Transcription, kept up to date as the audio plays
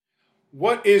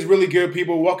What is really good,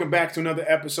 people? Welcome back to another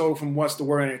episode from What's the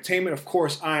Word Entertainment. Of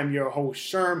course, I am your host,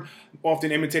 Sherm,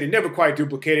 often imitated, never quite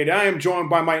duplicated. I am joined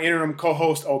by my interim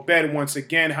co-host, Obed, once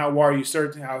again. How are you,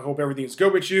 sir? I hope everything is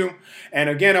good with you. And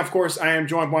again, of course, I am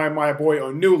joined by my boy,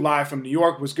 Onu, live from New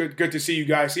York. It was good to see you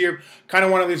guys here. Kind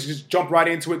of wanted to just jump right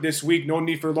into it this week. No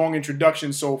need for long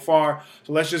introductions so far.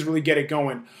 So let's just really get it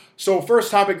going. So first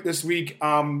topic this week,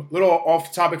 little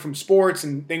off topic from sports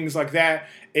and things like that,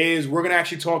 is we're going to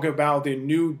actually talk about the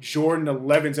new Jordan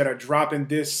 11s that are dropping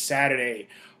this Saturday.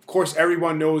 Of course,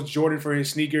 everyone knows Jordan for his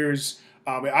sneakers,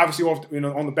 obviously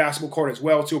on the basketball court as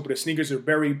well too, but the sneakers are a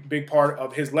very big part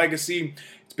of his legacy.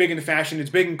 It's big in fashion. It's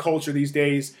big in culture these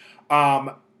days.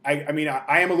 I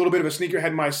am a little bit of a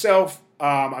sneakerhead myself.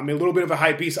 I'm a little bit of a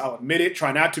hype beast. I'll admit it.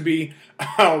 Try not to be.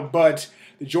 But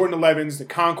the Jordan 11s, the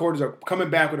Concords are coming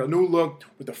back with a new look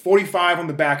with the 45 on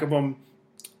the back of them.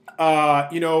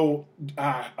 Obed,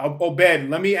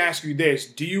 let me ask you this.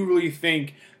 Do you really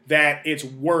think that it's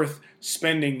worth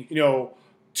spending,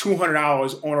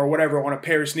 $200 on or whatever on a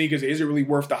pair of sneakers? Is it really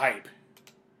worth the hype?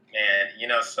 Man,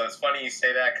 so it's funny you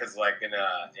say that because, like, in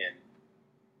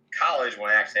college when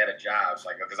I actually had a job, it's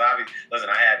like, because obviously, listen,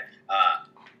 I had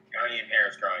Ghanaian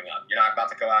parents growing up. You're not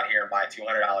about to go out here and buy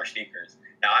 $200 sneakers.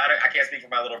 Now, I can't speak for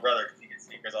my little brother because he gets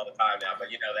sneakers all the time now, but,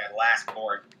 that last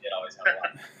born kid always had a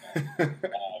lot of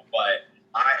but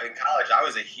in college, I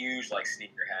was a huge,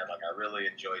 sneakerhead. Like, I really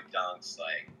enjoyed Dunks.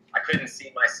 Like, I couldn't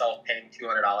see myself paying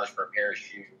 $200 for a pair of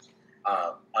shoes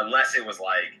unless it was,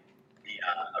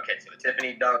 the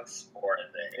Tiffany Dunks or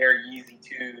the Air Yeezy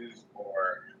 2s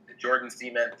or the Jordan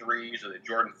Cement 3s or the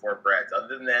Jordan 4 Breads.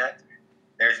 Other than that,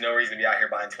 there's no reason to be out here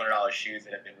buying $200 shoes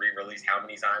that have been re-released how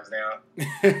many times now?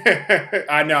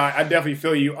 I know. I definitely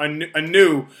feel you.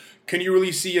 Anew, can you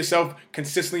really see yourself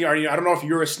consistently? I don't know if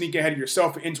you're a sneakerhead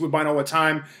yourself, into it buying all the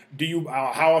time. Do you?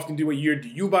 How often a year do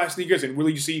you buy sneakers? And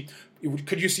really,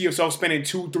 could you see yourself spending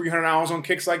 $200-$300 on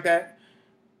kicks like that?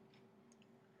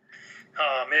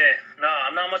 Oh man, no,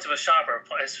 I'm not much of a shopper,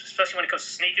 especially when it comes to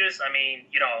sneakers. I mean,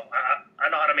 I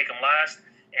know how to make them last,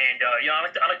 and I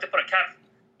like to put a cap,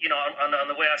 on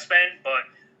the way I spend. But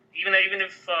even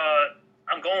if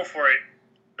I'm going for it,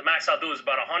 the max I'll do is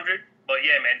about 100. But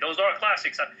yeah, man, those are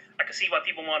classics. I can see why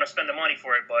people want to spend the money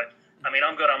for it, but I mean,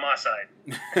 I'm good on my side.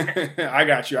 I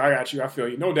got you. I feel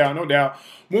you. No doubt.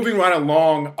 Moving right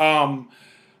along. I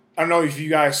don't know if you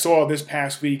guys saw this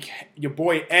past week, your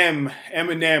boy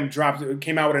Eminem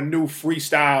came out with a new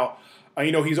freestyle.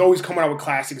 He's always coming out with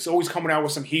classics, always coming out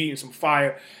with some heat and some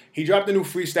fire. He dropped a new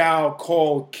freestyle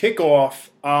called Kickoff.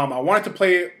 I wanted to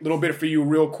play a little bit for you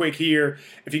real quick here,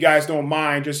 if you guys don't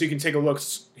mind, just so you can take a look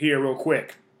here real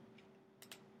quick.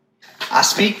 I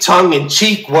speak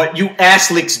tongue-in-cheek what you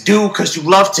ass licks do because you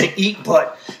love to eat,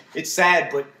 but it's sad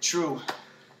but true.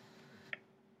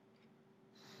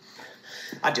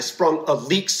 I just sprung a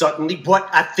leak suddenly. What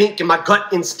I think and my gut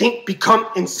instinct become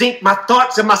in sync. My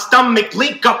thoughts and my stomach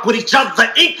link up with each other.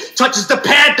 Ink touches the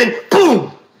pad, then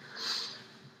boom!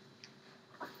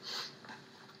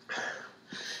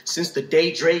 Since the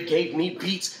day Dre gave me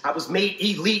beats, I was made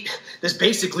elite. That's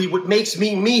basically what makes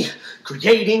me me.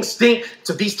 Creating stink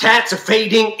to these cats are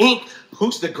fading ink.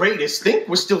 Who's the greatest? Think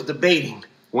we're still debating.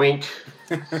 Wink.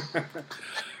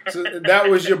 So that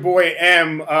was your boy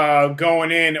M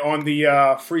going in on the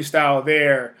freestyle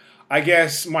there. I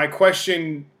guess my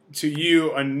question to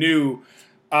you, Anu,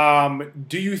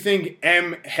 do you think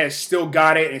M has still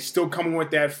got it and still coming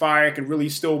with that fire, can really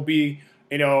still be,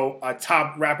 a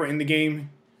top rapper in the game?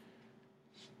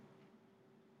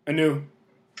 Anu?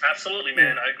 Absolutely,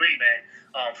 man. I agree, man.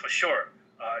 For sure.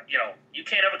 You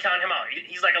can't ever count him out.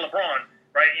 He's like a LeBron.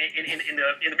 Right, in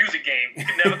the music game, you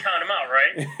can never count him out,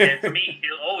 right? And for me,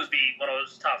 he'll always be one of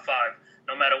those top 5,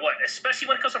 no matter what. Especially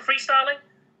when it comes to freestyling.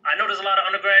 I know there's a lot of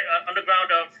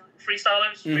underground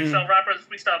freestylers, freestyle rappers,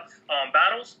 freestyle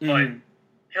battles, but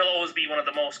he'll always be one of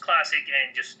the most classic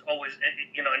and just always,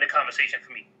 in the conversation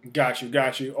for me. Got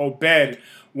you. Obed,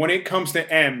 when it comes to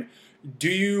M, do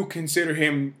you consider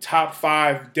him top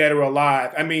 5 dead or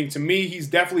alive? I mean, to me, he's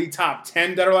definitely top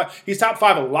 10 dead or alive. He's top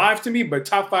 5 alive to me, but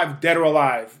top 5 dead or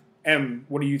alive. M,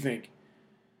 what do you think?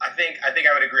 I think I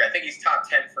would agree. I think he's top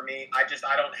 10 for me. I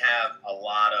don't have a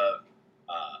lot of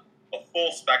a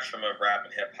full spectrum of rap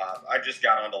and hip hop. I just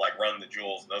got onto Run the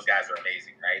Jewels, and those guys are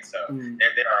amazing, right? So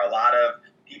there are a lot of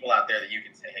people out there that you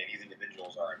can say, hey, these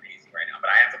individuals are amazing right now. But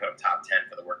I have to put him top 10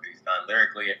 for the work that he's done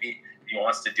lyrically. If he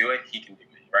wants to do it, he can do it.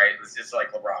 Right, it's just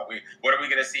like LeBron. What are we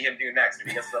going to see him do next? If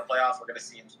he gets to the playoffs, we're going to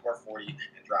see him score 40 and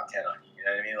drop 10 on you. You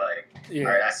know what I mean?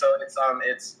 All right. So it's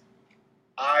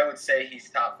I would say he's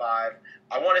top 5.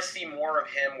 I want to see more of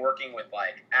him working with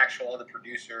like actual other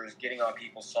producers, getting on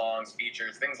people's songs,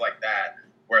 features, things like that,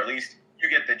 where at least you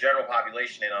get the general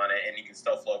population in on it and he can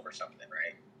still flow for something,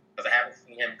 right? Because I haven't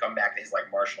seen him come back to his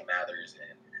like Marshall Mathers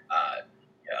and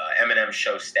Eminem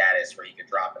show status where he could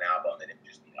drop an album and it would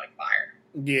just be like fire.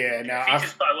 Yeah, now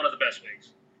features probably one of the best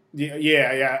ways.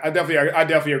 Yeah. I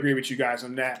definitely agree with you guys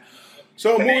on that.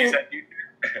 So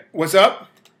what's up?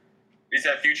 You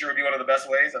said Future would be one of the best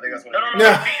ways. I think that's what.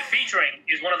 No. Featuring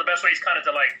is one of the best ways, kind of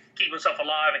to like keep himself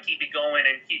alive and keep it going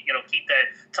and keep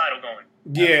that title going.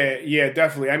 Yeah,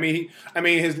 definitely. I mean,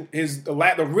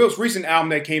 the real recent album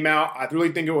that came out, I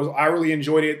really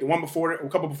enjoyed it. The one before it, a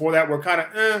couple before that, were kind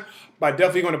of but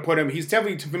definitely going to put him. He's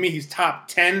definitely, for me, he's top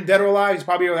 10 dead or alive. He's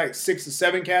probably like 6 to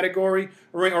 7 category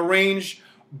or range.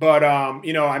 But I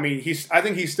mean, I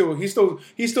think he's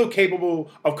still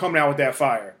capable of coming out with that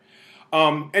fire.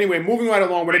 Anyway, moving right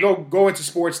along, we're gonna go into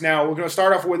sports now. We're gonna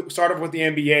start off with the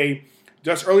NBA.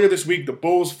 Just earlier this week, the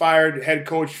Bulls fired head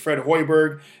coach Fred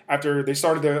Hoiberg after they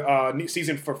started the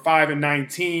season for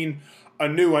 5-19.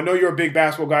 Anu, I know you're a big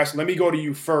basketball guy, so let me go to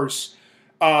you first.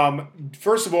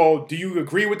 First of all, do you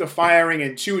agree with the firing?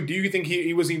 And 2, do you think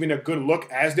he was even a good look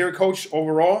as their coach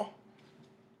overall?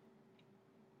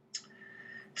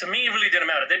 To me, it really didn't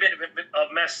matter. They've been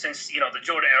a mess since the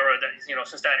Jordan era.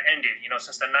 Since that ended.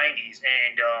 Since the '90s,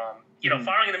 and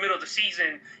firing in the middle of the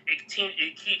season, it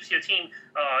keeps your team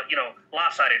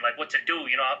lopsided. Like what to do?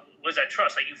 Where's that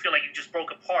trust? Like you feel like you just broke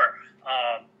apart.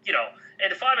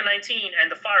 And the 5-19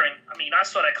 and the firing. I mean, I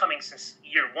saw that coming since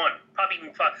year 1. Probably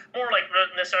even more like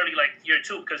necessarily like year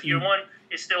 2, because year 1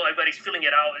 is still everybody's feeling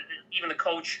it out. Even the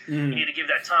coach, you need to give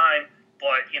that time.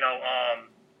 But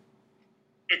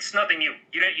it's nothing new.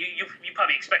 You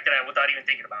probably expected that without even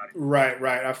thinking about it.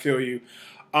 Right. I feel you.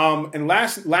 And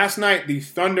last night the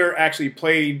Thunder actually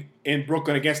played in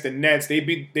Brooklyn against the Nets. They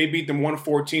beat them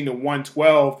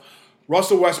 114-112.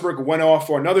 Russell Westbrook went off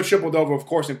for another triple-double, of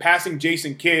course, and passing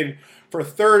Jason Kidd for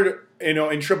third,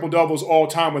 in triple-doubles all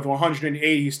time with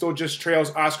 180. He still just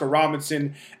trails Oscar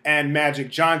Robinson and Magic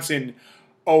Johnson.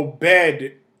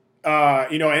 Obed,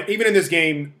 and even in this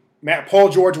game, Paul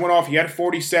George went off. He had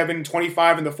 47,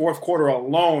 25 in the fourth quarter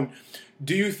alone.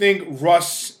 Do you think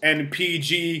Russ and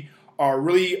PG are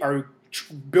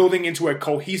building into a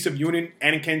cohesive unit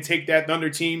and can take that Thunder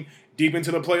team deep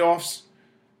into the playoffs?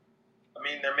 I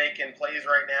mean, they're making plays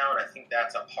right now, and I think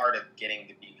that's a part of getting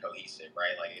to be cohesive,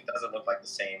 right? Like, it doesn't look like the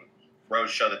same road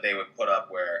show that they would put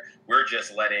up where we're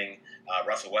just letting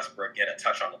Russell Westbrook get a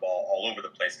touch on the ball all over the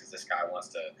place because this guy wants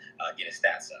to get his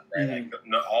stats up, right?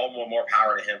 Mm-hmm. Like, all more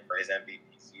power to him for his MVP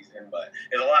season, but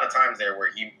there's a lot of times there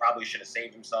where he probably should have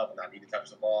saved himself and not need to touch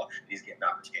the ball. He's getting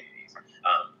opportunities.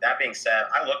 That being said,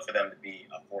 I look for them to be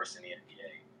a force in the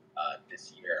NBA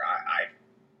this year. I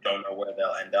don't know where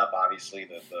they'll end up. Obviously,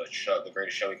 the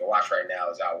greatest show we can watch right now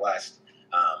is out west.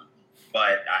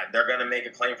 But they're going to make a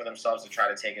claim for themselves to try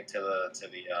to take it to the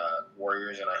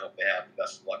Warriors, and I hope they have the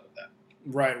best of luck with that.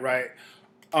 Right.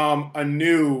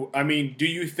 Anu, I mean, do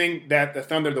you think that the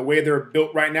Thunder, the way they're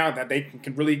built right now, that they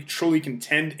can really truly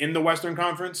contend in the Western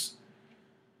Conference?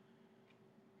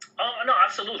 No,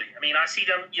 absolutely. I mean, I see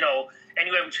them,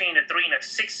 anywhere between the 3 and the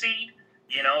 6 seed.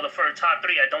 For the top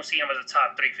 3, I don't see them as a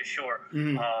top 3 for sure.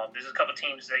 Mm-hmm. There's a couple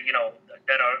teams that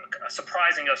that are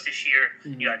surprising us this year.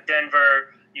 Mm-hmm. You got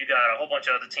Denver. You got a whole bunch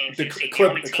of other teams. The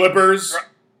Clippers.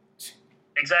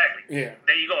 Exactly. Yeah.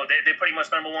 There you go. They're pretty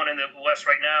much number 1 in the West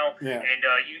right now. Yeah. And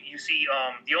you see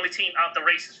the only team out the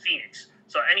race is Phoenix.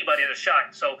 So anybody has a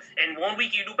shot. So in 1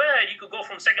 week you do bad, you could go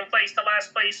from second place to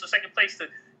last place or second place to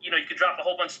you could drop a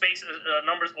whole bunch of space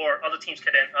numbers, or other teams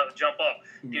could then jump up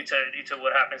due to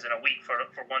what happens in a week for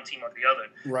one team or the other.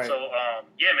 Right. So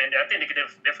yeah, man, I think they could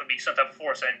definitely be some type of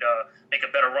force and make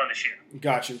a better run this year.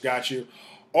 Got you.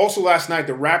 Also last night,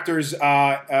 the Raptors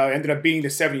ended up beating the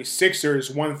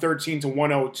 76ers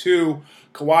 113-102.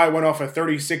 Kawhi went off at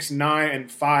 36-9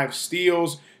 and 5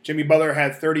 steals. Jimmy Butler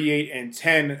had 38 and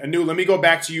 10. Anu, let me go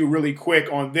back to you really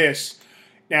quick on this.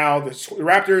 Now, the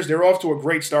Raptors, they're off to a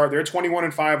great start. They're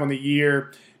 21-5 on the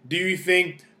year. Do you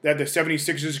think that the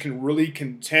 76ers can really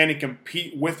contend and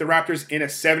compete with the Raptors in a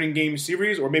 7-game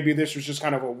series? Or maybe this was just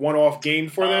kind of a one-off game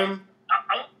for them?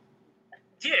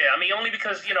 Yeah, I mean, only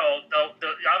because, the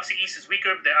obviously East is weaker.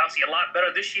 They're obviously a lot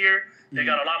better this year. They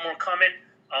got a lot more coming.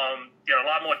 A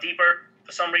lot more deeper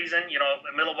for some reason.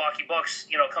 The Milwaukee Bucks,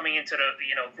 coming into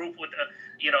the, group with,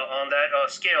 on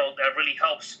that scale that really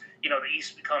helps, the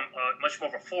East become much more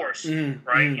of a force,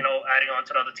 right? Adding on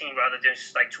to another team rather than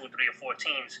just like 2 or 3 or 4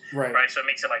 teams, right? So it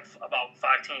makes it like about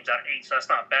 5 teams out of 8, so that's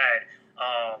not bad.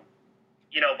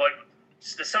 But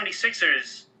the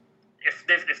 76ers, if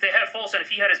they had Foles and if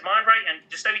he had his mind right and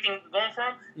just everything going for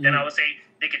him, then I would say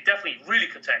they could definitely really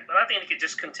contend. But I think they could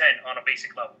just contend on a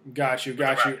basic level. Got you.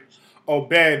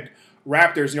 Obed,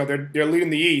 Raptors, they're leading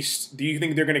the East. Do you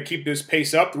think they're going to keep this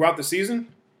pace up throughout the season?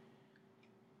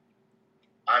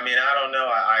 I mean, I don't know.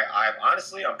 I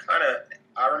honestly,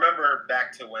 I remember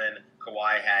back to when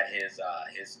Kawhi had his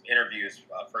interviews,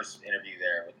 first interview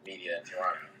there with the media in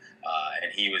Toronto,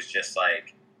 and he was just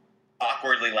like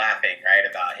awkwardly laughing, right,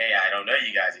 about, hey, I don't know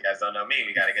you guys don't know me,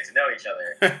 we got to get to know each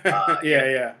other.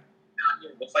 Yeah.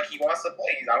 It looks like he wants to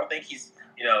play. I don't think he's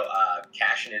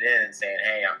cashing it in and saying,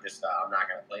 hey, I'm not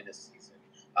going to play this season.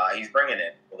 He's bringing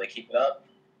it. Will they keep it up?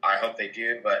 I hope they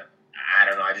do, but I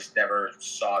don't know. I just never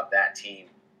saw that team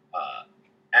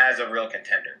as a real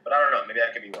contender. But I don't know. Maybe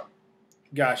I could be wrong.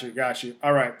 Got you.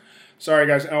 All right. Sorry,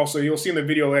 guys. And also, you'll see in the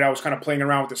video later, I was kind of playing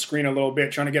around with the screen a little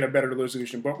bit, trying to get a better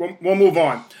resolution. But we'll move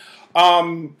on.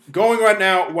 Going right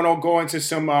now, I want to go into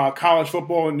some college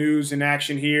football news in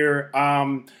action here.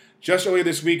 Just earlier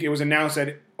this week, it was announced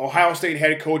that Ohio State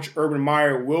head coach Urban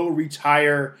Meyer will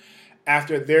retire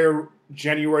after their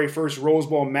January 1st Rose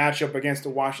Bowl matchup against the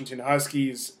Washington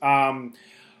Huskies. I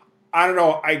don't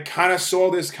know. I kind of saw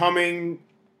this coming,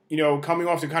 coming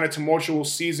off the kind of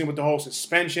tumultuous season with the whole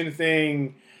suspension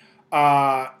thing.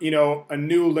 Let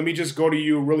me just go to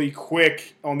you really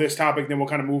quick on this topic, then we'll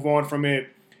kind of move on from it.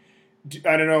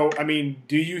 I don't know. I mean,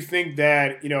 do you think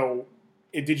that,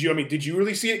 did you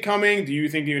really see it coming? Do you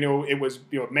think, it was,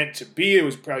 meant to be? It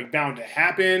was probably bound to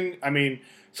happen? I mean,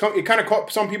 it kind of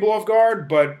caught some people off guard,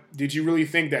 but did you really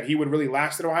think that he would really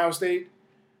last at Ohio State?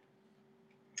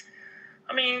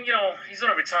 I mean, he's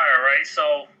going to retire, right?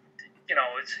 So,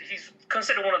 he's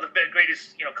considered one of the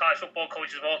greatest, college football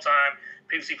coaches of all time.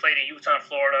 Previously played in Utah and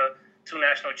Florida, 2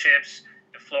 national chips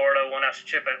in Florida, 1 national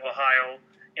chip at Ohio.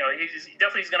 He's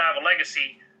definitely going to have a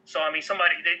legacy. So, I mean,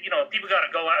 people got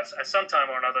to go at some time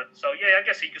or another. So, yeah, I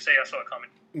guess you could say I saw it coming.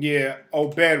 Yeah.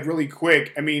 Obed, really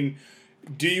quick. I mean,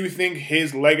 do you think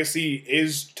his legacy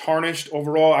is tarnished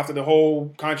overall after the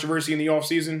whole controversy in the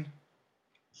offseason?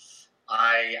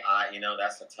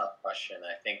 That's a tough question.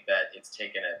 I think that it's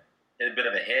taken a bit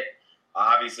of a hit.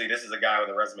 Obviously, this is a guy with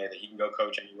a resume that he can go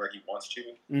coach anywhere he wants to.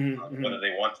 Whether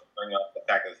they want to bring up the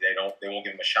fact that they won't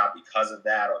give him a shot because of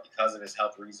that or because of his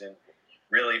health reason.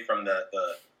 Really, from the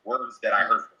words that I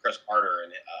heard from Chris Carter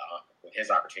and with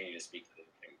his opportunity to speak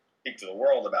to the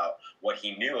world about what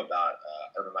he knew about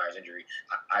Urban Meyer's injury,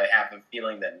 I have a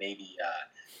feeling that maybe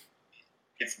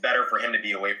it's better for him to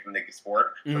be away from the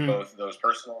sport for both those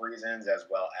personal reasons as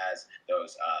well as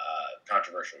those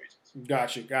controversial reasons.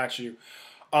 Got you.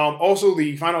 Also,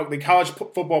 the college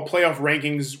football playoff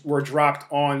rankings were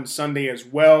dropped on Sunday as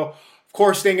well. Of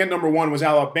course, staying at number 1 was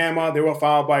Alabama. They were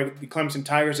followed by the Clemson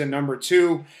Tigers at number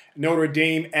 2, Notre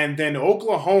Dame, and then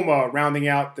Oklahoma rounding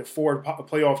out the 4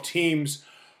 playoff teams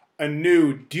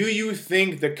anew. Do you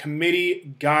think the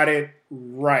committee got it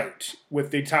right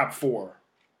with the top 4?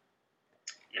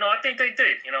 I think they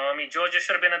did. Georgia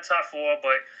should have been in the top 4,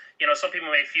 but, some people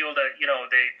may feel that,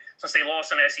 since they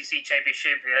lost in the SEC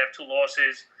championship, they have 2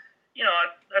 losses. I'm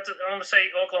going to say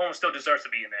Oklahoma still deserves to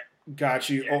be in there. Got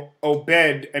you. Yeah.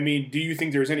 Obed, I mean, do you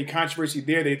think there's any controversy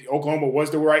there that Oklahoma was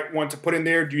the right one to put in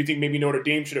there? Do you think maybe Notre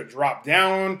Dame should have dropped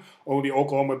down? Or would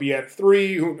Oklahoma be at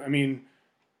 3? I mean...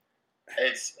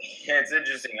 It's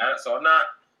interesting. So I'm not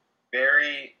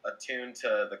very attuned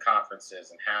to the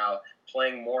conferences and how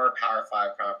playing more Power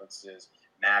 5 conferences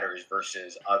matters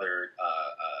versus other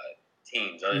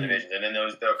teams, other divisions. And then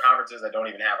the conferences that don't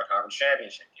even have a conference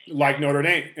championship. Like Notre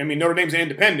Dame. I mean, Notre Dame's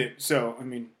independent, so, I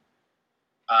mean...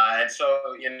 and so,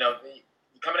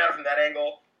 coming at it from that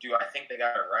angle, do I think they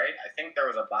got it right? I think there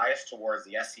was a bias towards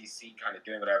the SEC kind of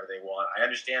doing whatever they want. I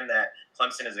understand that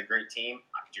Clemson is a great team.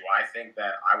 Do I think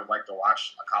that I would like to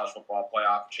watch a college football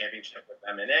playoff championship with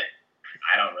them in it?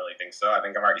 I don't really think so. I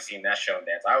think I've already seen that show and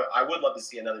dance. I would love to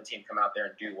see another team come out there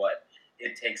and do what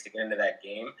it takes to get into that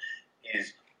game,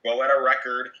 is go at a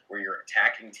record where you're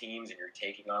attacking teams and you're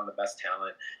taking on the best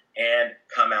talent and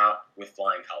come out with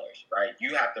flying colors, right?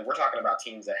 We're talking about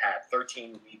teams that had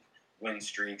 13-week win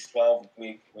streaks,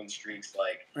 12-week win streaks.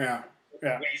 Yeah.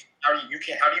 How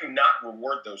do you not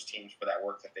reward those teams for that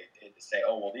work that they did to say,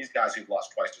 oh, well, these guys who've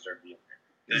lost twice deserve to be up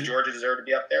there? Does Georgia deserve to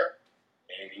be up there?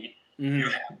 Maybe. You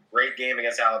had a great game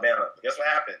against Alabama. But guess what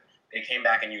happened? They came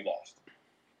back and you lost.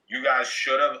 You guys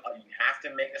should have. You have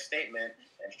to make a statement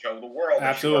and show the world that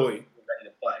absolutely you're ready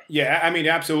to play. Yeah, I mean,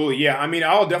 absolutely. Yeah, I mean,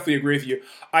 I'll definitely agree with you.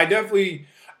 I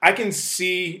can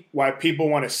see why people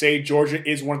want to say Georgia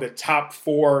is one of the top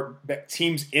 4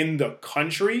 teams in the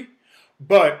country,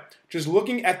 but just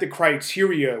looking at the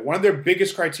criteria, one of their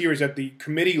biggest criteria that the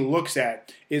committee looks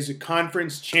at is the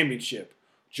conference championship.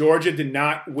 Georgia did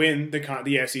not win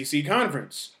the SEC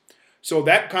conference. So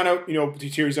that kind of,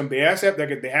 deteriorates them. They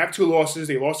have 2 losses.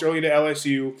 They lost early to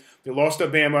LSU. They lost to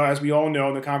Bama, as we all know,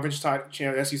 in the SEC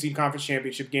conference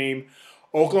championship game.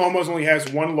 Oklahoma only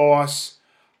has 1 loss.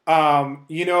 They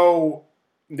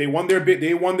won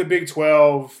the Big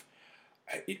 12.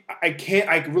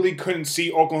 I really couldn't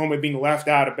see Oklahoma being left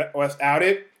out.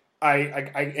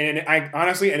 I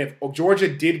honestly, and if Georgia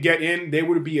did get in, there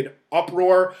would be an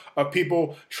uproar of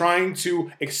people trying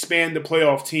to expand the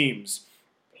playoff teams.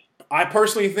 I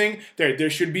personally think that there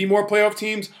should be more playoff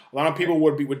teams. A lot of people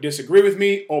would disagree with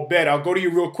me. Obed, I'll go to you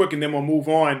real quick and then we'll move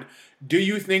on. Do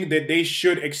you think that they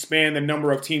should expand the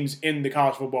number of teams in the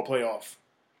college football playoff?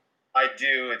 I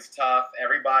do. It's tough.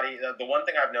 Everybody, the one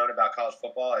thing I've known about college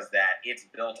football is that it's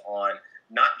built on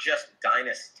not just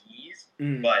dynasties,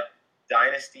 but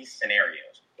dynasty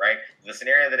scenarios, right? The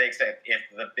scenario that they accept, if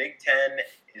the Big Ten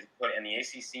and the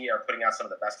ACC are putting out some of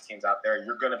the best teams out there,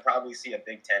 you're going to probably see a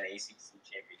Big Ten ACC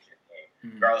championship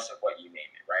game, regardless of what you name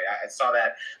it, right? I saw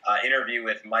that interview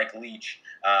with Mike Leach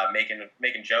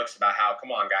making jokes about how,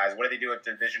 come on, guys, what do they do at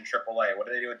Division AAA? What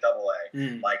do they do at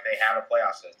AA? Like, they have a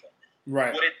playoff system.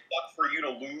 Right. Would it suck for you to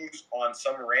lose on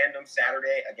some random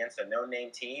Saturday against a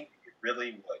no-name team? It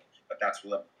really would. But that's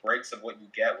the breaks of what you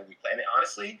get when you play. And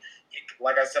honestly,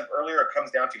 like I said earlier, it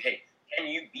comes down to, hey, can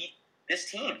you beat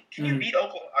this team? Can you beat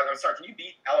Oklahoma? I'm sorry, can you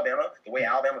beat Alabama the way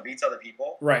Alabama beats other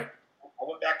people? Right. I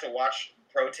went back to watch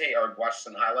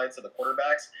some highlights of the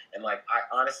quarterbacks, and I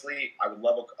would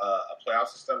love a playoff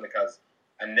system because,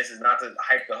 and this is not to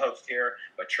hype the host here,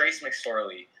 but Trace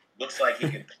McSorley looks like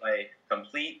he could play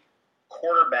complete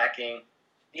quarterbacking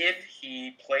if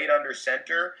he played under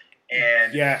center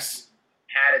and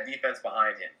had a defense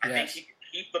behind him. I think he could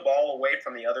keep the ball away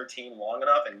from the other team long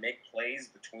enough and make plays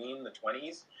between the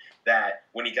 20s that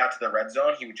when he got to the red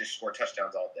zone, he would just score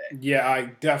touchdowns all day. Yeah,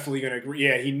 I definitely going to agree.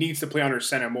 Yeah, he needs to play under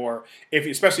center more,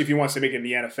 especially if he wants to make it in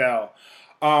the NFL.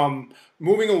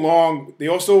 Moving along, they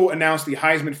also announced the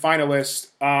Heisman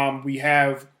finalists. We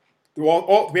have 3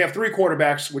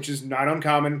 quarterbacks, which is not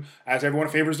uncommon, as everyone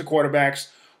favors the quarterbacks.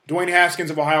 Dwayne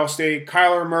Haskins of Ohio State,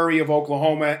 Kyler Murray of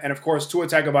Oklahoma, and of course Tua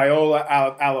Tagovailoa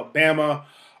out of Alabama.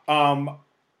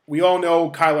 We all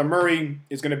know Kyler Murray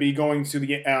is going to be going to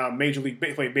the Major League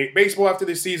Baseball after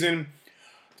this season.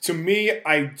 To me,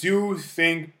 I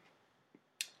think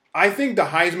the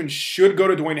Heisman should go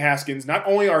to Dwayne Haskins. Not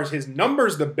only are his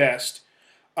numbers the best,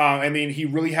 he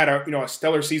really had a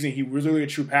stellar season. He was really a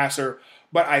true passer.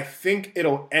 But I think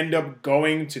it'll end up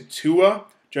going to Tua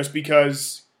just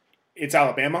because it's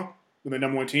Alabama, the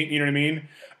number 1 team. You know what I mean?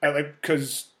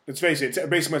 Because let's face it,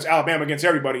 it's Alabama against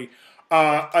everybody.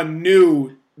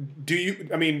 Really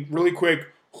quick,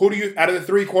 out of the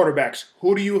 3 quarterbacks,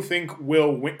 who do you think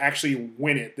will actually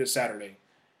win it this Saturday?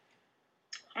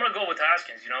 I'm gonna go with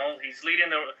Haskins. He's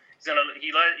leading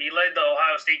he led the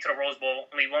Ohio State to the Rose Bowl.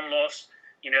 Only 1 loss.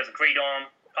 He has a great arm,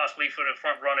 possibly for the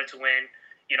front runner to win.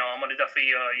 I'm gonna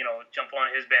definitely jump on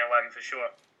his bandwagon for sure.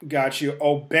 Got you,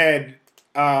 Obed.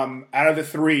 Out of the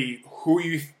 3, who do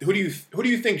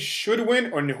you think should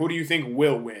win, or who do you think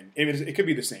will win? It could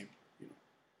be the same.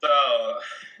 So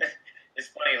it's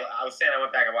funny. I was saying I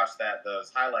went back and watched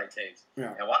those highlight tapes,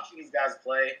 and watching these guys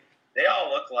play, they all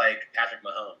look like Patrick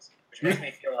Mahomes, which makes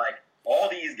me feel like all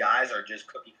these guys are just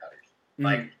cookie cutters.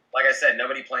 Like I said,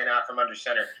 nobody playing out from under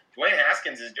center. Dwayne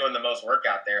Haskins is doing the most work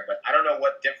out there, but I don't know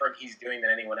what different he's doing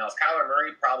than anyone else. Kyler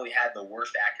Murray probably had the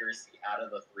worst accuracy out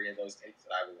of the 3 of those tapes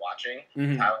that I was watching.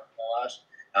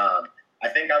 I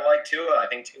think I like Tua. I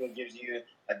think Tua gives you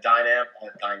a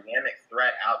dynamic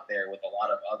threat out there with a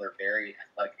lot of other very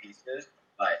athletic pieces,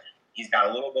 but he's got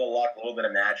a little bit of luck, a little bit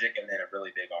of magic, and then a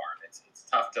really big arm. It's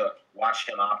tough to watch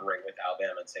him operate with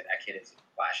Alabama and say that kid is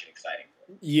flashy and exciting.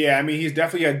 Yeah, he's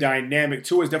definitely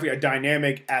Tua is definitely a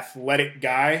dynamic, athletic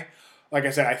guy. Like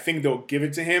I said, I think they'll give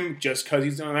it to him just because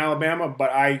he's on Alabama,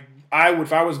 but I would,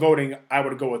 if I was voting, I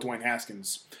would go with Dwayne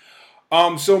Haskins.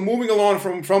 So moving along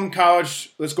from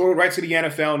college, let's go right to the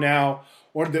NFL now.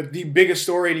 One of the biggest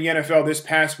story in the NFL this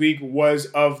past week was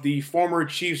of the former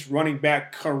Chiefs running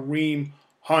back Kareem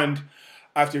Hunt,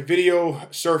 after video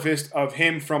surfaced of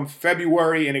him from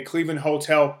February in a Cleveland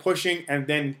hotel pushing and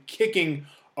then kicking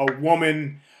a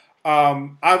woman.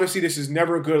 Obviously, this is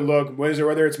never a good look,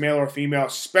 whether it's male or female,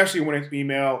 especially when it's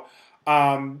female.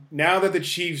 Now that the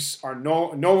Chiefs are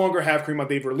no longer have Kareem Hunt,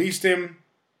 they've released him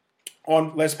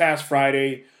on last past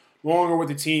Friday, no longer with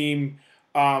the team.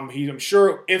 I'm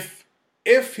sure if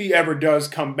he ever does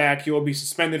come back, he'll be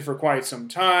suspended for quite some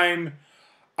time.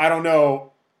 I don't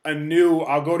know.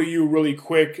 I'll go to you really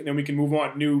quick, and then we can move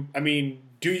on.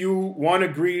 Do you, one,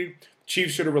 agree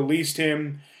Chiefs should have released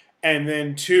him? And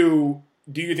then two,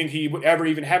 do you think he would ever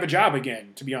even have a job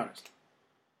again, to be honest?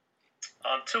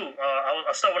 I'll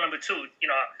start with number two.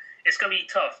 It's going to be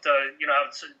tough to,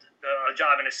 have a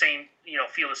job in the same,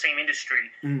 field, the same industry,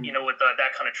 with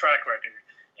that kind of track record.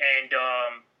 And,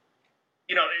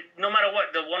 no matter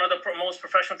what, one of the most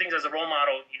professional things as a role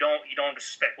model, you don't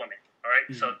disrespect women. All right.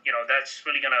 Mm-hmm. So, that's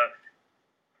really going to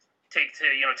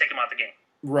take him out the game.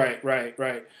 Right.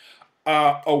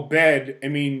 Obed,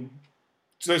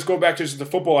 so let's go back to just the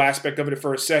football aspect of it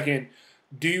for a second.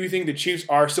 Do you think the Chiefs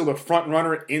are still the front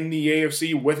runner in the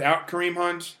AFC without Kareem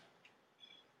Hunt?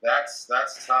 That's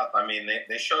tough.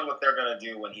 They showed what they're going to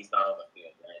do when he's not on the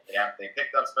field, right? They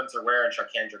picked up Spencer Ware and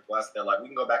Charkandrick West. They're like, we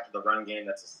can go back to the run game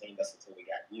that sustained us until we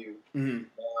got you. Mm-hmm.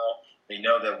 Now they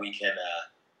know that we can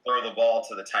throw the ball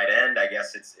to the tight end. I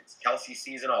guess it's Kelsey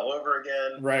season all over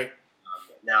again. Right.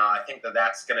 Now I think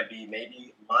that's going to be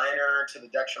maybe minor to the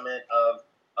detriment of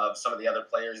some of the other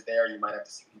players there. You might have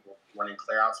to see people running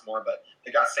clear-outs more, but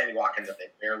they got Sammy Watkins that they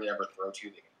barely ever throw to. They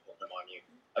can pull him on you.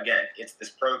 Again, it's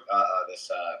this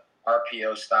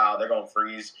RPO style. They're going to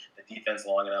freeze the defense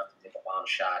long enough to take a bomb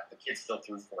shot. The kid still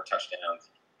threw 4 touchdowns.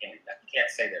 And you can't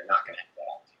say they're not going to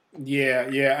have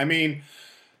that. Yeah.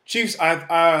 Chiefs,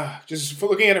 just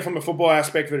looking at it from the football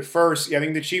aspect of it first, I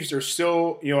think the Chiefs are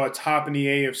still, atop in the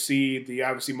AFC.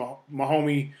 Obviously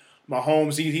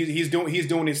Mahomes, he's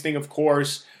doing his thing, of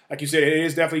course. Like you said, it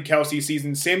is definitely Kelsey's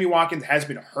season. Sammy Watkins has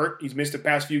been hurt. He's missed the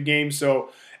past few games. So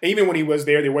even when he was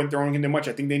there, they weren't throwing him that much.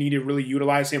 I think they need to really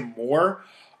utilize him more.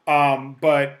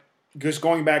 But just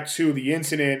going back to the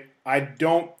incident, I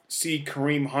don't see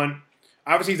Kareem Hunt.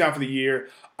 Obviously, he's out for the year.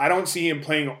 I don't see him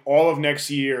playing all of next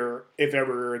year, if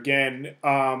ever again.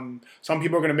 Some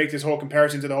people are going to make this whole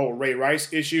comparison to the whole Ray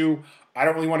Rice issue. I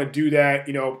don't really want to do that.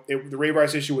 The Ray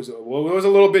Rice issue was a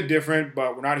little bit different,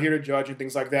 but we're not here to judge and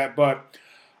things like that. But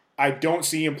I don't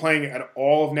see him playing at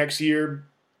all of next year.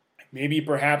 Maybe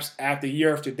perhaps at the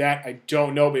year after that. I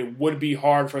don't know, but it would be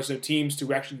hard for some teams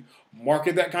to actually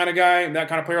market that kind of guy and that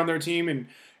kind of player on their team. And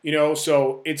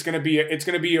so it's gonna be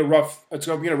a rough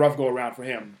go around for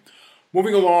him.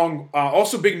 Moving along,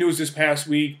 also big news this past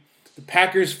week: the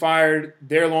Packers fired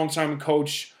their longtime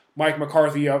coach Mike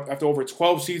McCarthy after over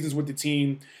 12 seasons with the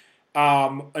team.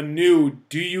 Anu,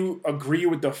 do you agree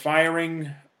with the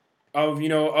firing of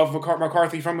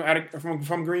McCarthy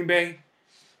from Green Bay?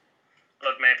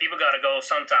 Look, man, people got to go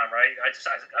sometime, right? I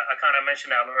kind of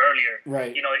mentioned that earlier.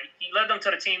 Right. He led them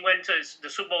to the team, went to the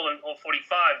Super Bowl in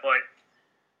 45, but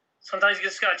sometimes you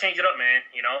just got to change it up, man.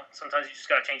 Sometimes you just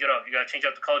got to change it up. You got to change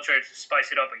up the culture to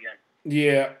spice it up again.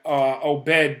 Yeah.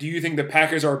 Obed, do you think the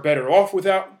Packers are better off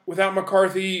without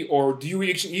McCarthy, or do you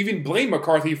even blame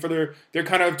McCarthy for their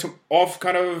kind of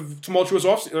tumultuous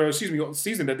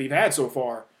season that they've had so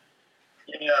far?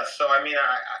 Yeah, so I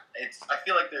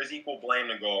feel like there's equal blame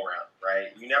to go around, right?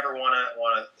 You never want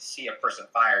to see a person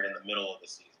fired in the middle of the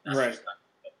season. That's right.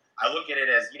 I look at it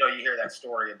as, you hear that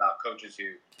story about coaches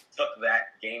who took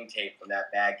that game tape from that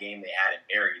bad game they had and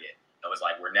buried it. It was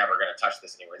like, we're never going to touch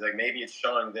this anymore. It's like, maybe it's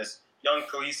showing this young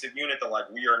cohesive unit that, like,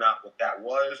 we are not what that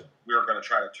was. We are going to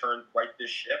try to right this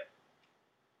ship.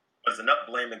 There's enough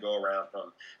blame to go around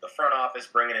from the front office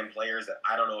bringing in players that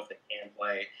I don't know if they can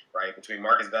play, right? Between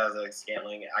Marcus Beasley,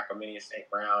 Scantling, Aquamini, St.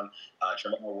 Brown,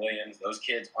 Jamal Williams, those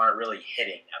kids aren't really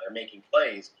hitting. Now, they're making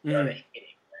plays, but are they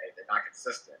hitting, right? They're not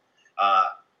consistent.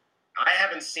 I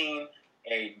haven't seen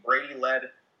a Brady-led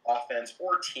offense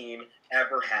or team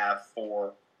ever have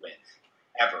 4 wins.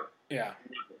 Ever. Yeah.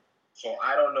 So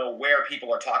I don't know where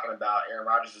people are talking about Aaron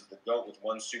Rodgers is the GOAT with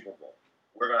 1 Super Bowl.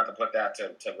 We're going to have to put that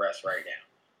to rest right now.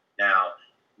 Now,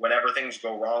 whenever things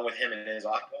go wrong with him and his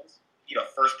offense, he's the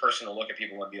first person to look at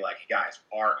people and be like, hey guys,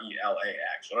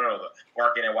 RELAX. So, no, the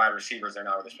marking and wide receivers, they're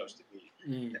not where they're supposed to be.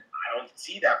 I don't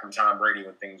see that from Tom Brady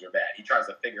when things are bad. He tries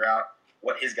to figure out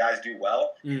what his guys do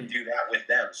well and do that with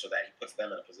them so that he puts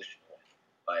them in a position to win.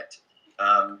 But,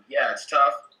 it's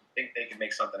tough. I think they could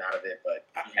make something out of it, but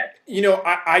he had to.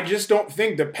 I just don't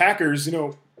think the Packers,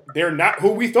 they're not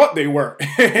who we thought they were.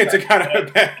 It's a kind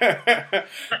of,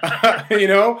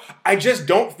 I just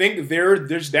don't think they're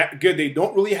that good. They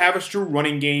don't really have a true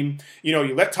running game.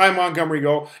 You let Ty Montgomery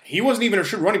go. He wasn't even a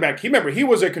true running back. Remember, he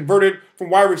was a converted from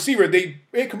wide receiver. They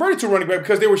converted to a running back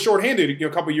because they were shorthanded a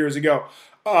couple years ago.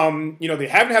 They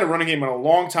haven't had a running game in a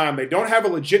long time. They don't have a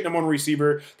legit number 1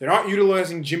 receiver. They're not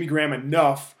utilizing Jimmy Graham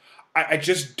enough. I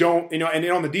just don't, and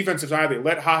then on the defensive side, they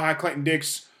let Clinton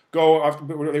Dix go.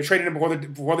 They traded him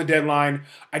before the deadline.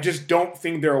 I just don't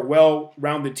think they're a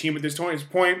well-rounded team at this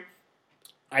point.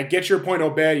 I get your point,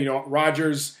 Obed. You know,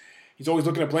 Rodgers, he's always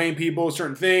looking to blame people,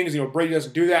 certain things. You know, Brady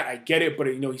doesn't do that. I get it, but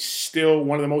you know, he's still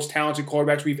one of the most talented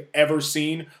quarterbacks we've ever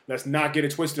seen. Let's not get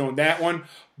it twisted on that one.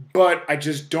 But I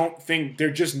just don't think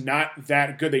they're just not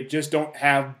that good. They just don't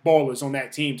have ballers on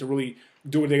that team to really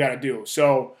do what they got to do.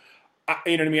 So,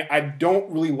 you know what I mean? I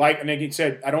don't really like, and like you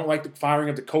said, I don't like the firing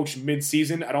of the coach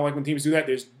mid-season. I don't like when teams do that.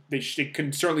 They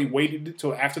can certainly wait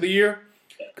until after the year.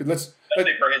 Because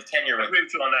especially for his tenure, I agree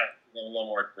with you on that. A little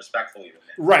more respectfully than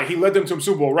that. Right, he led them to a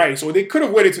Super Bowl, right. So they could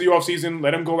have waited to the offseason,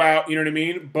 let him go out, you know what I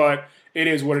mean? But it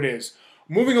is what it is.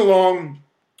 Moving along,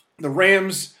 the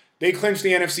Rams, they clinched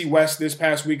the NFC West this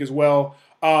past week as well.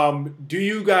 Do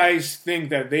you guys think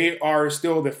that they are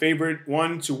still the favorite,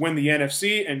 one, to win the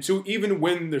NFC, and two, even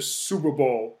win the Super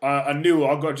Bowl? Anu,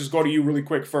 I'll go to you really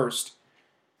quick first.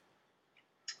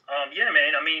 Yeah,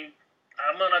 man. I mean,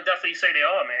 I'm going to definitely say they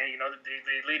are, man. You know,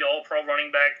 they lead the all-pro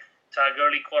running back, Todd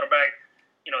Gurley, quarterback.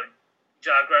 You know,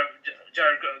 Jared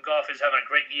Goff is having a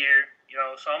great year. You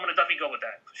know, so I'm going to definitely go with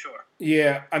that for sure.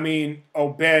 Yeah, I mean,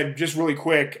 Obed, just really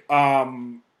quick,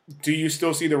 do you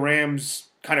still see the Rams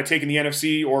kind of taking the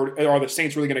NFC, or are the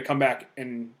Saints really going to come back?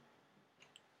 And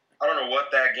I don't know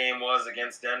what that game was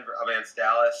against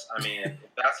Dallas. I mean, if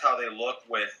that's how they look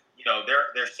with, you know,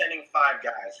 they're sending 4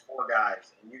 guys,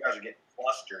 and you guys are getting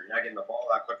flustered. You're not getting the ball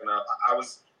out quick enough. I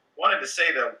wanted to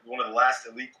say that one of the last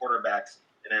elite quarterbacks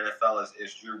in the NFL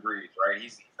is Drew Brees, right?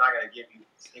 He's not going to give you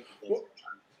stinky things every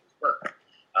time things work.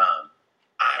 I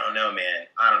don't know, man.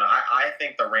 I don't know. I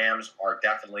think the Rams are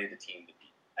definitely the team to beat.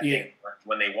 I think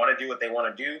when they want to do what they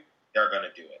want to do, they're going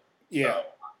to do it. Yeah. So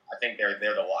I think they're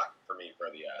the lock for me for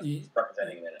the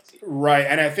representing the NFC. Right,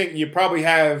 and I think you probably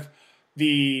have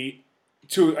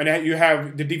you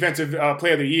have the defensive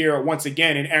player of the year once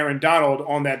again in Aaron Donald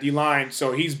on that D-line,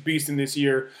 so he's beasting this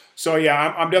year. So,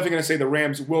 yeah, I'm definitely going to say the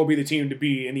Rams will be the team to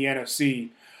beat in the NFC.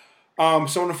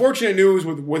 So, unfortunate news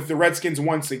with the Redskins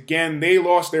once again. They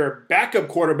lost their backup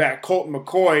quarterback, Colt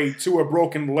McCoy, to a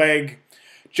broken leg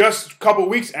just a couple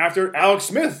weeks after Alex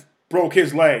Smith broke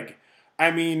his leg.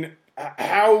 I mean,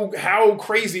 how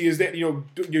crazy is that? You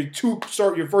know,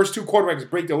 your first 2 quarterbacks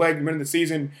break the leg in the middle of the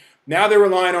season. Now they're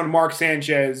relying on Mark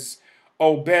Sanchez.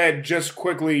 Obed, just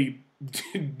quickly,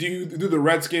 do the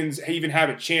Redskins even have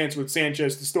a chance with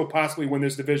Sanchez to still possibly win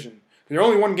this division? They're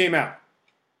only 1 game out.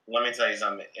 Let me tell you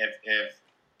something. If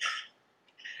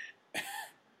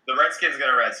the Redskins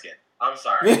going to Redskin, I'm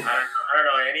sorry. I don't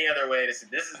know any other way to say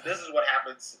this is what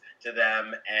happens to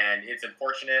them, and it's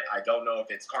unfortunate. I don't know if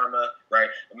it's karma, right?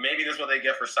 Maybe this is what they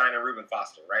get for signing Reuben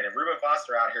Foster, right? If Reuben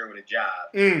Foster out here with a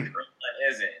job, Brooklyn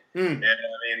isn't. You know what I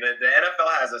mean? The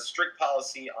NFL has a strict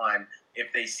policy on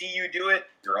if they see you do it,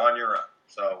 you're on your own.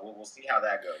 So we'll see how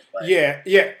that goes. But yeah.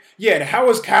 How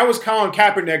is Colin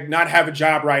Kaepernick not have a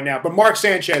job right now, but Mark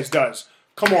Sanchez does?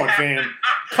 Come on, fam.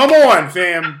 Come on,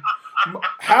 fam.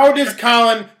 How does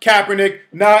Colin Kaepernick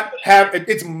not have?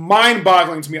 It's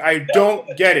mind-boggling to me. I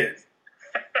don't get it.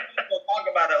 We'll talk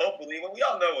about it openly, but we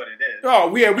all know what it is.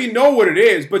 Oh, yeah, we know what it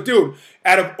is. But, dude,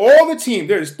 out of all the teams,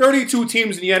 there's 32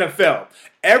 teams in the NFL.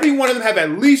 Every one of them have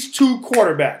at least 2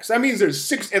 quarterbacks. That means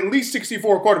there's at least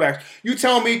 64 quarterbacks. You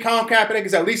tell me Colin Kaepernick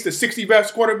is at least the 60th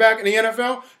best quarterback in the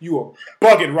NFL? You are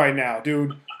bugging right now,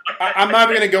 dude. I'm not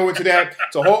even going to go into that.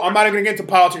 I'm not even going to get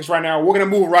into politics right now. We're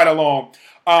going to move right along.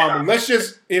 Let's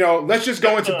just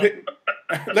go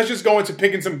into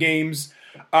picking some games.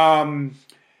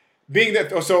 Being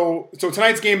that so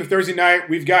tonight's game is Thursday night.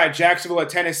 We've got Jacksonville at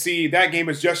Tennessee. That game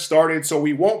has just started, so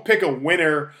we won't pick a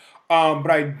winner. But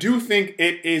I do think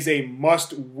it is a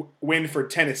must win for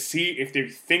Tennessee if they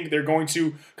think they're going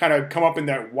to kind of come up in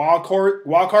that wild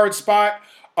card spot.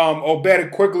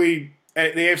 Obed, quickly,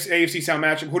 at the AFC South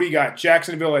matchup, who do you got?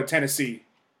 Jacksonville at Tennessee.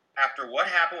 After what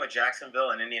happened with Jacksonville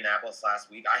and Indianapolis last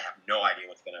week, I have no idea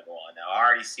what's going to go on now. I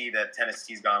already see that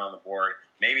Tennessee's gone on the board.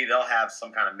 Maybe they'll have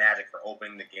some kind of magic for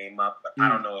opening the game up, but I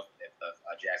don't know if the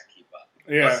Jacks keep up.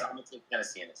 Yeah. I'm going to take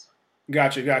Tennessee in this one.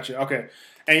 Gotcha. Okay.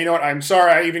 And you know what? I'm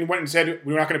sorry. I even went and said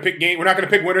we're not going to pick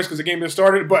winners because the game just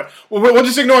started. But we'll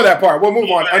just ignore that part. We'll move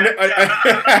on. I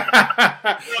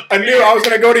knew I was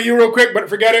going to go to you real quick, but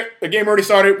forget it. The game already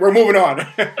started. We're moving on.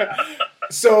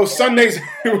 So Sundays,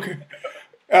 we're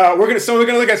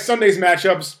gonna look at Sunday's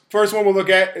matchups. First one we'll look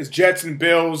at is Jets and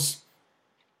Bills.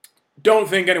 Don't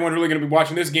think anyone's really going to be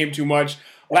watching this game too much.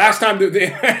 Last time they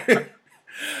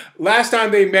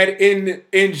met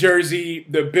in Jersey,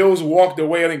 the Bills walked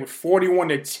away, I think, with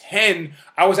 41-10.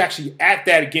 I was actually at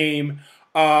that game,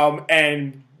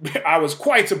 and I was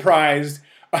quite surprised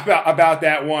about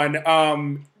that one.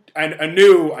 I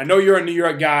know you're a New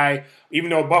York guy,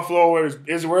 even though Buffalo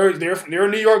is where they're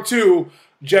in New York too.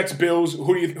 Jets, Bills.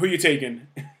 Who you taking?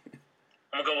 I'm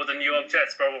gonna go with the New York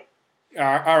Jets, bro.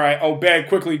 All right. Obed,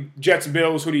 quickly. Jets,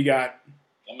 Bills. Who do you got?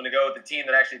 I'm going to go with the team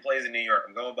that actually plays in New York.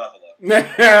 I'm going Buffalo.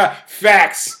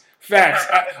 Facts.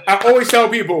 I always tell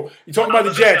people, you talk about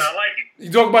the Jets. I like it.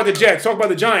 You talk about the Jets. Talk about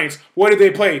the Giants. What do they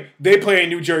play? They play in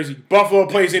New Jersey. Buffalo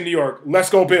plays in New York. Let's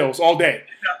go Bills all day.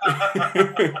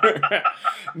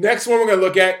 Next one we're going to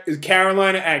look at is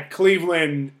Carolina at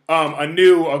Cleveland.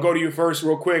 Anu, I'll go to you first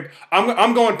real quick.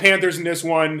 I'm going Panthers in this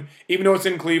one, even though it's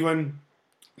in Cleveland.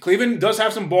 Cleveland does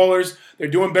have some ballers. They're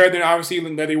doing better than obviously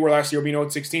than they were last year, being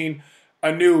 16.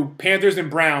 Anu, Panthers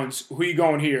and Browns. Who you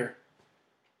going here?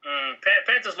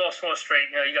 Panthers lost 4 straight.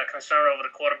 You got concern over the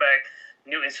quarterback,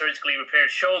 new and surgically repaired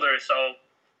shoulder. So,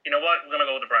 you know what? We're going to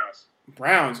go with the Browns.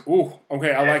 Browns. Ooh,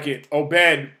 okay, I like it.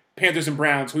 Obed, Panthers and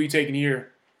Browns. Who you taking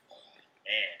here?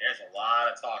 Man, there's a lot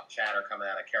of chatter coming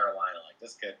out of Carolina. Like,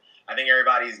 this could... I think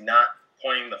everybody's not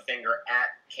pointing the finger at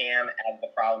Cam as the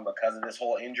problem because of this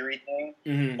whole injury thing.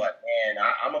 Mm-hmm. But, man,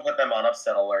 I'm going to put them on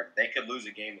upset alert. They could lose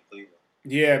a game to Cleveland.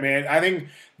 Yeah, man. I think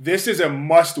this is a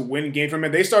must-win game for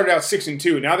them. They started out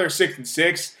 6-2. Now they're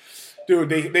 6-6. Dude,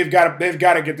 they've got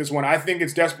to get this one. I think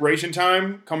it's desperation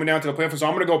time coming down to the playoffs. So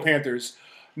I'm going to go Panthers.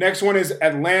 Next one is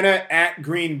Atlanta at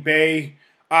Green Bay.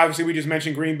 Obviously, we just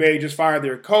mentioned Green Bay just fired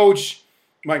their coach,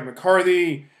 Mike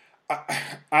McCarthy.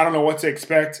 I don't know what to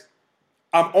expect.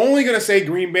 I'm only going to say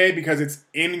Green Bay because it's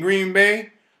in Green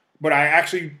Bay. But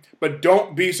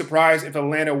don't be surprised if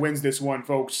Atlanta wins this one,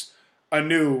 folks.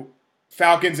 Anu.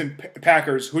 Falcons and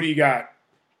Packers. Who do you got?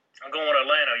 I'm going with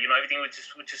Atlanta. Everything with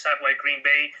just happened with Green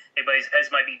Bay. Everybody's heads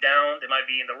might be down. They might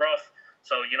be in the rough.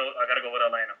 So, I got to go with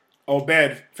Atlanta.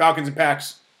 Obed, Falcons and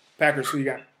Packers. Who you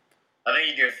got? I think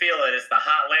you can feel it. It's the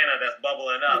hot Atlanta that's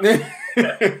bubbling up.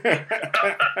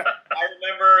 I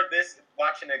remember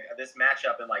watching this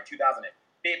matchup in like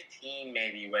 2015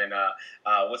 maybe when,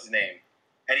 what's his name?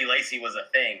 Eddie Lacy was a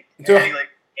thing. Eddie Lacy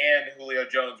and Julio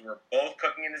Jones were both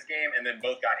cooking in this game and then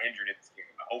both got injured in this game.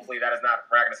 Hopefully we're not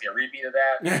going to see a repeat of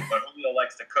that. But Julio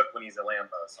likes to cook when he's at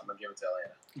Lambeau, so I'm going to give it to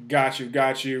Atlanta.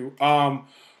 Got you.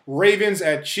 Ravens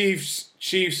at Chiefs.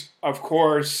 Chiefs, of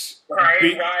course. What are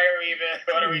we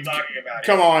talking about?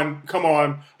 Come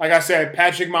on. Like I said,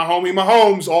 Patrick, my homie,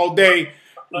 Mahomes all day.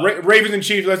 Ravens and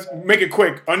Chiefs. Let's make it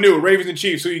quick. Anu, Ravens and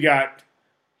Chiefs. Who you got?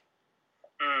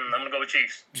 I'm going to go with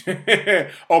Chiefs.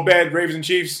 Obed, Ravens and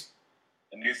Chiefs.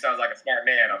 The news sounds like a smart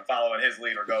man. I'm following his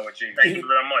lead or go with Chiefs. Thank you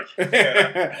very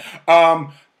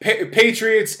much.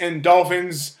 Patriots and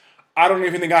Dolphins. I don't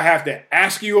even think I have to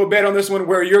ask you a bet on this one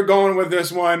where you're going with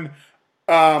this one.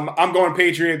 I'm going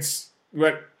Patriots.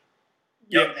 But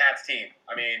Young Pat's team.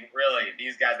 I mean, really,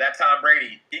 these guys. That Tom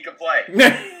Brady, he can play.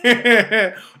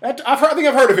 I think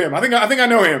I've heard of him. I think I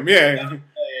know him. Yeah.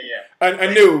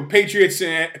 I knew Patriots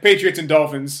and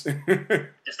Dolphins.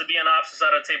 Just to be on the opposite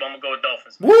side of the table, I'm gonna go with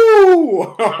Dolphins. Woo!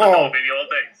 I'm gonna go, baby, all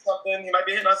day. Something he might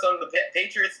be hitting on something. The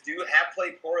Patriots have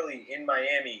played poorly in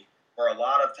Miami for a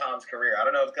lot of Tom's career. I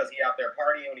don't know if it's because he's out there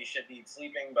partying when he should be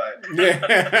sleeping, but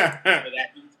that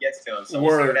gets to him. So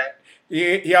we'll see what happens.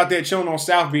 He out there chilling on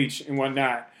South Beach and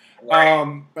whatnot.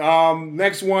 Right.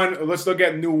 Next one, let's look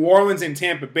at New Orleans and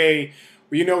Tampa Bay.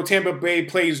 Tampa Bay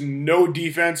plays no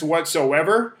defense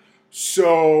whatsoever.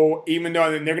 So even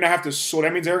though they're going to have to,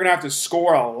 that means they're going to have to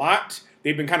score a lot.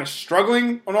 They've been kind of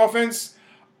struggling on offense.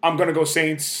 I'm going to go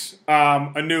Saints.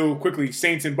 Anu, quickly,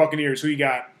 Saints and Buccaneers. Who you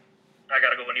got? I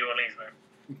got to go with New Orleans, man.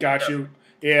 Got you.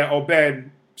 Yeah,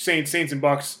 Obed, Saints and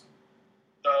Bucks.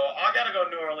 So I got to go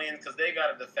New Orleans because they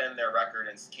got to defend their record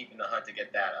and keep in the hunt to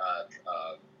get that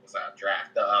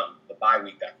draft, the bye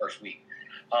week, that first week.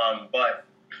 But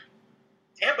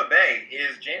Tampa Bay,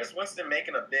 is Jameis Winston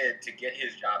making a bid to get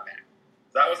his job back?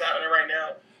 Is that what's happening right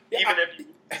now? Yeah, even if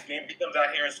this game, he comes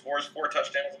out here and scores 4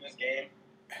 touchdowns in this game.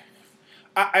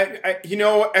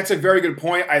 That's a very good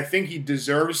point. I think he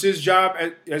deserves his job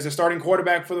as a starting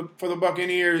quarterback for the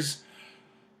Buccaneers.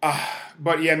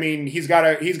 But yeah, I mean, he's got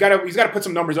to put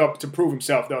some numbers up to prove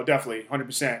himself, though. Definitely,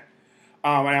 100%.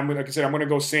 And like I said, I'm going to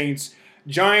go Saints.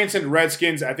 Giants and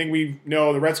Redskins. I think we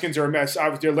know the Redskins are a mess.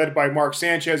 Obviously, they're led by Mark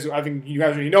Sanchez. I think you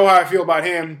guys already know how I feel about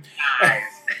him. Nice.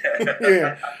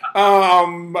 Yeah.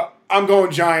 I'm going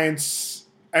Giants.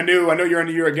 I know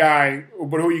you're a guy,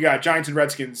 but who you got? Giants and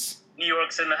Redskins. New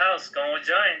York's in the house. Going with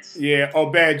Giants. Yeah.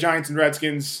 Bad Giants and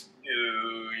Redskins.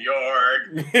 New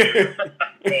York. New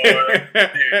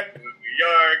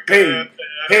York. Hey.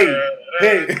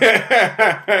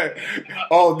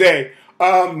 All day.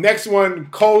 Next one,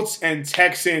 Colts and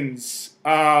Texans.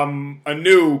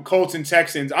 Colts and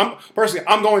Texans. I'm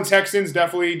going Texans,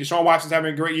 definitely. Deshaun Watson's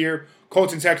having a great year.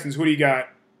 Colts and Texans, who do you got?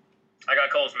 I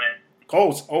got Colts, man.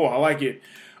 Colts. Oh, I like it.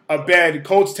 Abed,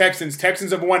 Colts, Texans.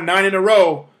 Texans have won 9 in a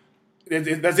row. Is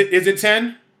it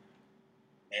 10?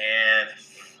 And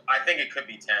I think it could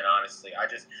be 10, honestly.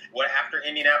 After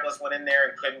Indianapolis went in there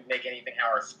and couldn't make anything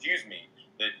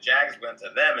the Jags went to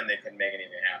them and they couldn't make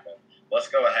anything happen. Let's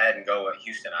go ahead and go with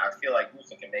Houston. I feel like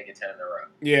Houston can make it 10 in a row.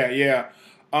 Yeah.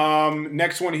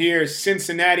 Next one here is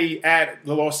Cincinnati at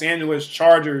the Los Angeles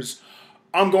Chargers.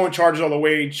 I'm going Chargers all the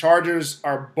way. Chargers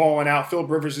are balling out. Philip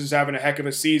Rivers is having a heck of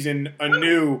a season.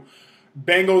 Anew.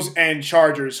 Bengals and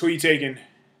Chargers. Who are you taking?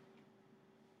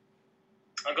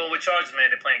 I'm going with Chargers, man.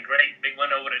 They're playing great. Big win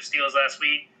over the Steelers last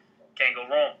week. Can't go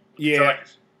wrong. Yeah.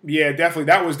 Chargers. Yeah,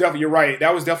 definitely. You're right.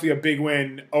 That was definitely a big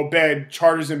win. Obed,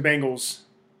 Chargers and Bengals.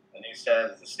 And you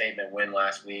said the statement win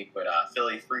last week, but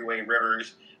Philly freeway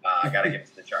Rivers. I got to give it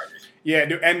to the Chargers. Yeah,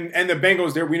 and the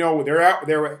Bengals, we know they're out.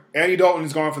 Andy Dalton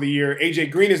is gone for the year.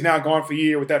 AJ Green is now gone for the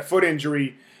year with that foot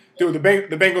injury. Dude, the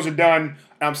Bengals are done.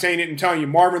 I'm saying it and telling you,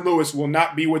 Marvin Lewis will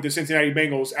not be with the Cincinnati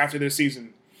Bengals after this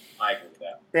season. I agree with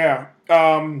that. Yeah.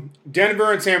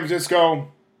 Denver and San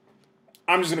Francisco.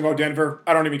 I'm just going to go Denver.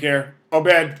 I don't even care.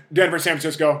 Obed, Denver, San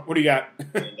Francisco. What do you got?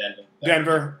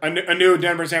 Denver. A new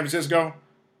Denver, San Francisco.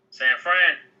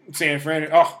 San Fran.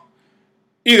 Oh.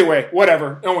 Either way,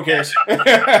 whatever. No one cares. And then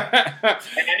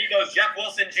he goes Jeff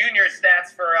Wilson Jr.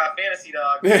 stats for Fantasy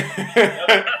Dog.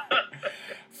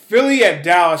 Philly at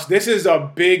Dallas. This is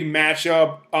a big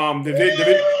matchup.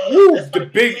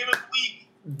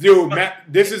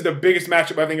 This is the biggest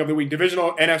matchup I think of the week.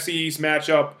 Divisional NFC East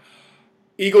matchup.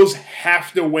 Eagles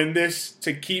have to win this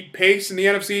to keep pace in the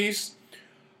NFC East.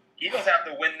 Eagles have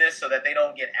to win this so that they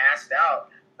don't get asked out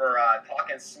for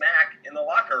talking smack in the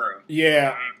locker room.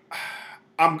 Yeah.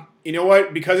 You know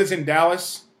what? Because it's in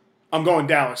Dallas, I'm going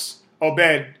Dallas.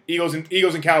 Obed, Eagles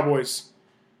and Cowboys.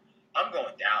 I'm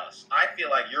going Dallas. I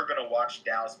feel like you're going to watch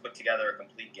Dallas put together a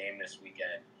complete game this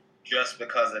weekend just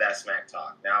because of that smack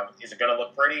talk. Now, is it going to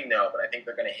look pretty? No, but I think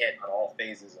they're going to hit on all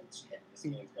phases, and this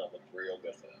game's going to look real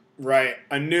good for them. Right.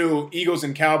 A new Eagles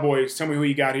and Cowboys. Tell me who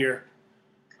you got here.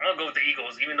 I'm going to go with the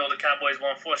Eagles. Even though the Cowboys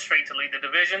won 4 straight to lead the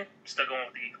division, still going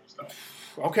with the Eagles, though.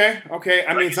 Okay.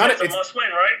 I mean, it's not a must win,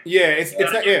 right? Yeah,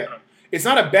 it's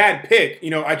not a bad pick. You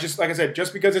know, like I said,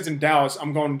 just because it's in Dallas,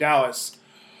 I'm going Dallas.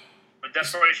 But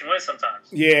desperation wins sometimes.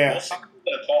 Yeah. We'll see if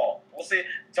they get a call. We'll see.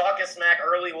 Talking smack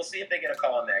early. We'll see if they get a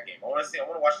call in that game. I want to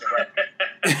watch the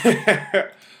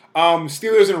rest.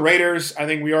 Steelers and Raiders. I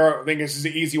think this is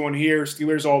an easy one here.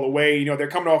 Steelers all the way. You know, they're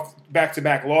coming off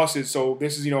back-to-back losses, so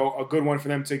this is, a good one for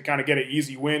them to kind of get an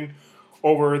easy win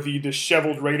over the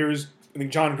disheveled Raiders. I think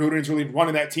John Gruden's really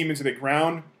running that team into the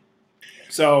ground.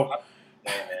 So,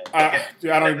 I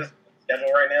don't even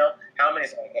schedule right now. How many?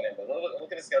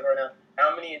 Look at the schedule right now.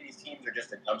 How many of these teams are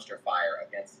just a dumpster fire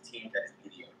against a team that is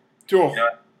mediocre? Cool. You know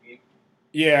what I mean?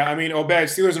 Yeah, I mean, Obed,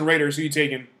 Steelers and Raiders. Who you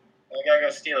taking? I gotta go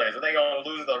Steelers. Are they gonna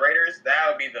lose the Raiders? That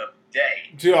would be the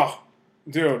day.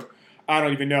 Dude, I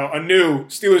don't even know. A new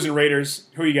Steelers and Raiders.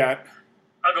 Who you got?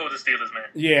 I'll go with the Steelers, man.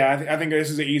 Yeah, I think this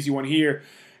is an easy one here.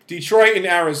 Detroit and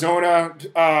Arizona.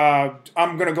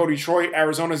 I'm going to go Detroit.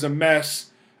 Arizona's a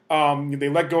mess. They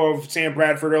let go of Sam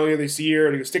Bradford earlier this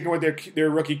year. They're sticking with their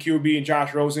rookie QB and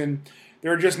Josh Rosen.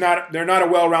 They're not a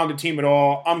well-rounded team at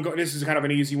all. This is kind of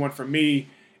an easy one for me.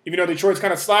 Even though Detroit's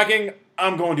kind of slacking,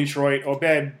 I'm going Detroit.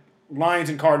 Obed, Lions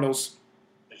and Cardinals.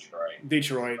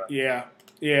 Detroit. Yeah.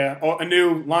 Oh, a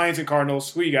new Lions and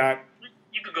Cardinals. Who you got?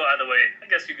 You could go either way. I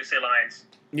guess you could say Lions.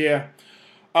 Yeah.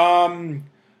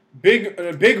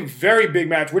 Very big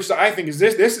match, which I think is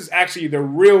this. This is actually the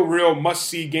real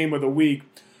must-see game of the week.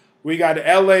 We got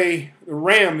LA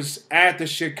Rams at the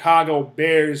Chicago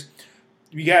Bears.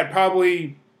 We got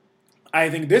probably, I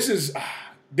think this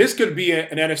could be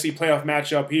an NFC playoff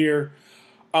matchup here.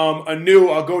 Anu,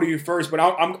 I'll go to you first, but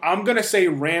I'm gonna say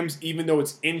Rams, even though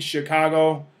it's in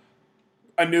Chicago.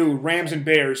 Anu, Rams and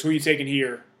Bears. Who are you taking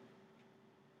here?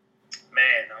 Man,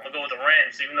 I'm gonna go with the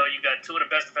Rams, even though you got 2 of the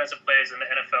best defensive players in the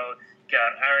NFL. You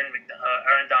got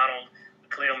Aaron Donald,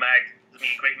 Khalil Mack. It's gonna be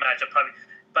a great matchup.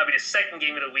 Probably the second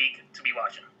game of the week to be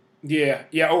watching. Yeah.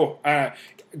 Oh,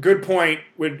 good point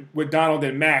with Donald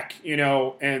and Mack.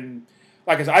 And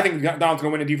like I said, I think Donald's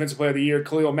gonna win the Defensive Player of the Year.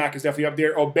 Khalil Mack is definitely up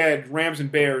there. Obed, Rams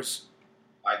and Bears.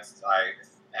 I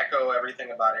echo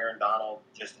everything about Aaron Donald.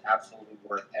 Just absolutely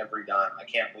worth every dime. I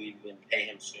can't believe we didn't pay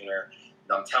him sooner.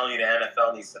 I'm telling you, the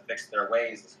NFL needs to fix their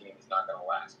ways. This game is not going to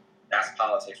last. That's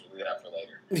politics. We'll leave that for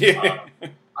later. Yeah.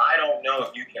 I don't know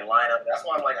if you can line up. That's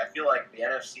why I feel like the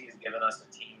NFC has given us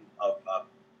a team of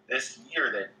this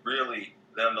year that really,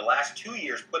 the last 2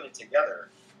 years putting it together,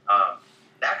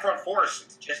 that front four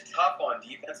is just tough on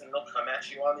defense, and they'll come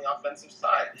at you on the offensive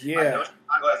side. Yeah. I know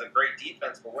Chicago has a great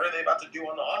defense, but what are they about to do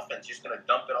on the offense? Just going to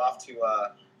dump it off to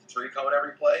Tariq on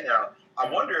every play? Now, I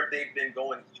wonder if they've been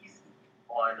going easy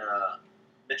on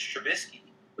Mitch Trubisky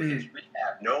with his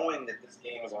rehab, knowing that this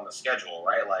game is on the schedule,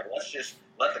 right? Like, let's just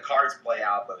let the cards play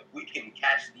out, but if we can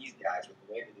catch these guys with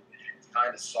the way the division is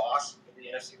kind of sauce in the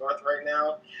NFC North right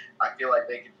now, I feel like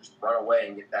they could just run away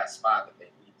and get that spot that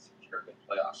they need to secure a good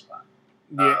playoff spot.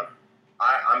 Yeah.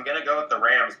 I'm going to go with the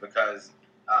Rams because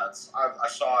I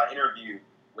saw an interview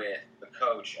with the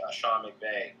coach, Sean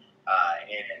McVay,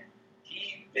 and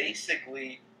he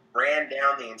basically ran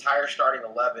down the entire starting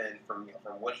 11 from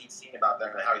what he'd seen about them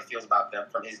and how he feels about them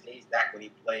from his days back when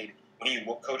he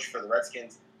coached for the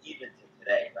Redskins, even to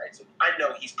today, right? So I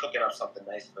know he's cooking up something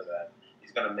nice for them.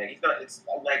 It's a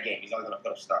night game. He's only going to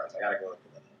put up stars. I got to go with the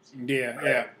Rams.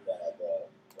 Yeah.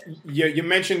 Yeah, you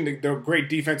mentioned the great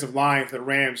defensive line for the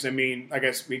Rams. I mean, I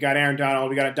guess we got Aaron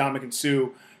Donald, we got Dominican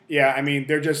Sue. Yeah, I mean,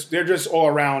 they're just all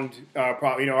around,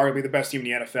 probably, arguably the best team in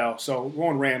the NFL. So we're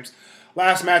going Rams.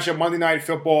 Last matchup, Monday Night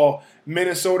Football,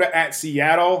 Minnesota at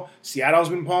Seattle. Seattle's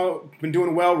been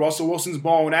doing well. Russell Wilson's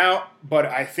balling out, but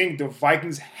I think the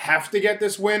Vikings have to get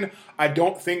this win. I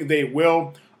don't think they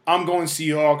will. I'm going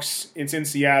Seahawks. It's in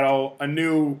Seattle. A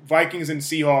new Vikings and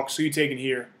Seahawks. Who are you taking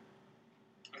here?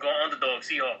 Go underdog,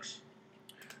 Seahawks.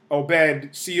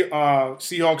 Obed,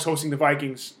 Seahawks hosting the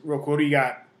Vikings. Real quick, what do you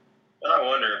got? I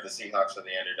wonder if the Seahawks are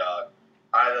the underdog.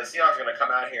 The Seahawks are going to come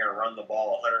out here and run the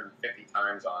ball 150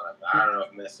 times on them. I don't know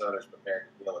if Minnesota's prepared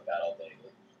to deal with that all day.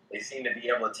 They seem to be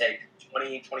able to take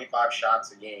 20, 25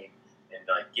 shots a game and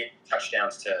get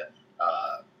touchdowns to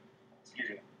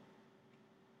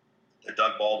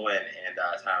Doug Baldwin and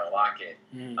Tyler Lockett.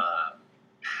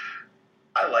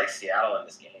 I like Seattle in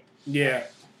this game. Yeah.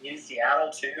 In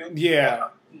Seattle too. Yeah.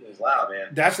 It was loud, man.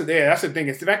 That's the thing.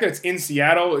 It's the fact that it's in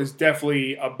Seattle is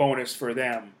definitely a bonus for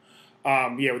them.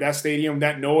 With that stadium,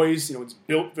 that noise, it's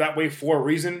built that way for a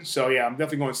reason. So yeah, I'm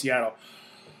definitely going to Seattle.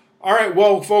 All right,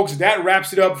 well, folks, that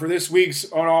wraps it up for this week's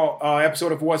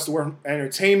episode of What's the Word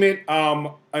Entertainment.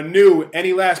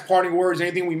 Any last parting words?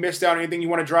 Anything we missed out? Anything you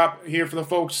want to drop here for the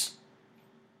folks?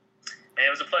 Man, it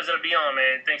was a pleasure to be on,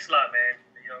 man. Thanks a lot, man.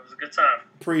 It was a good time.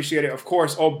 Appreciate it. Of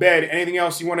course. Obed, anything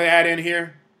else you want to add in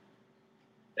here?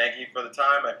 Thank you for the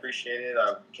time. I appreciate it.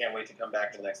 I can't wait to come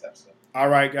back to the next episode. All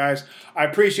right, guys. I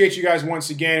appreciate you guys once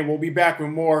again. We'll be back with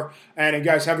more. And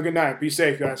guys, have a good night. Be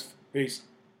safe, guys. Peace.